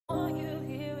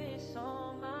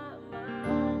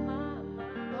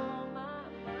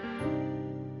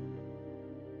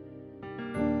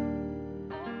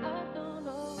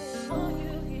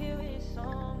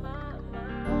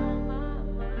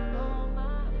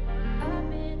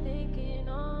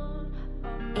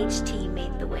HT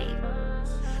made the wave.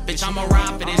 Bitch, I'ma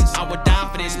ride for this, I would die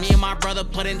for this. Me and my brother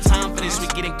put in time for this. We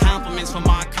getting compliments for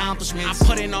my accomplishments. I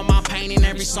put in all my pain in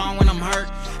every song when I'm hurt,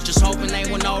 just hoping they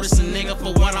will notice a nigga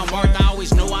for what I'm worth. I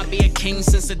always knew I'd be a king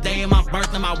since the day of my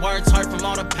birth, and my words hurt from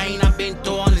all the pain I've been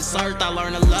through on this earth. I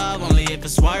learned to love only if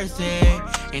it's worth it,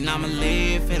 and I'ma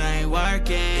live if it ain't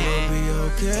working. You'll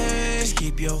be okay, just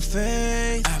keep your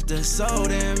faith. After so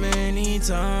damn many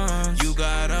times you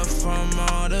got up from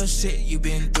all the shit you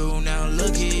been through, now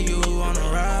look at you on the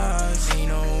rise. Ain't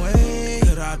no way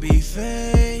could I be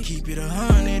fake. Keep it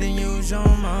 100 and use your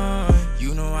mind.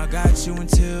 You know I got you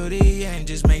until the end.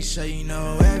 Just make sure you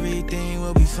know everything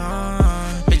will be fine.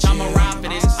 Bitch, I'ma ride for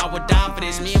this, I would die for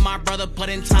this. Me and my brother put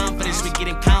in time for this. We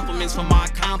getting compliments for my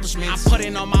accomplishments. I put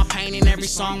in all my pain in every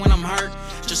song when I'm hurt,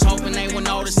 just hoping they will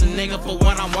notice a nigga for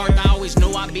what I'm worth. I always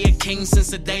knew I'd be a king since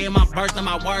the day of my birth, and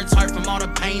my words hurt from all the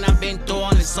pain I've been through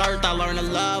on this earth. I learned to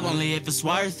love only if it's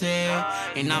worth it,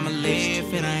 and I'ma live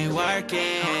if it ain't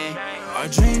working. Our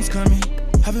dreams coming,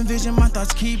 I've envisioned my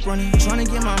thoughts keep running. Trying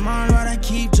to get my mind right, I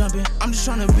keep jumping. I'm just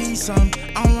trying to be something.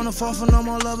 I don't wanna fall for no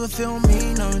more love or feel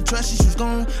me none. Trust issues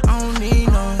gone, I don't need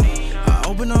none. I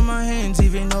opened up my hands,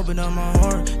 even opened up my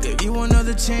heart. Gave you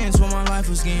another chance when my life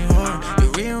was getting hard.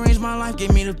 You rearranged my life,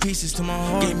 gave me the pieces to my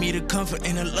heart. Gave me the comfort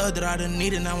and the love that I done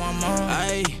needed, now I'm on.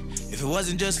 Ay, if it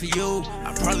wasn't just for you,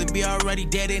 I'd probably be already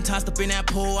dead and tossed up in that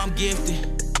pool. I'm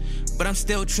gifted, but I'm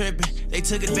still tripping. They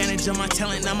took advantage of my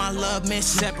talent, now my love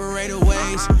missing. Separated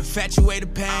ways,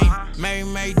 infatuated pain.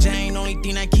 Mary Jane, only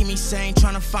thing that keep me sane.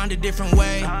 Trying to find a different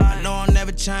way, I know I'll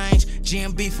never change.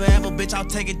 GMB forever, bitch, I'll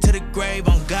take it to the grave,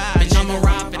 on God. Bitch, I'ma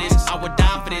ride for this, I would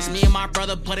die for this. Me and my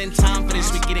brother put in time for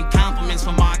this. We getting compliments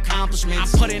for my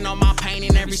accomplishments. I put in all my pain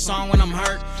in every song when I'm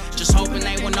hurt, just hoping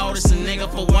they will notice a nigga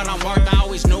for what I'm worth. I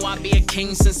always knew I'd be a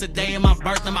king since the day of my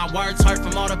birth, and my words hurt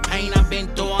from all the pain I've been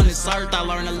through on this earth. I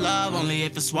learned to love only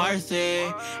if it's worth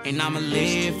it, and I'ma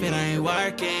live if it ain't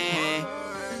working.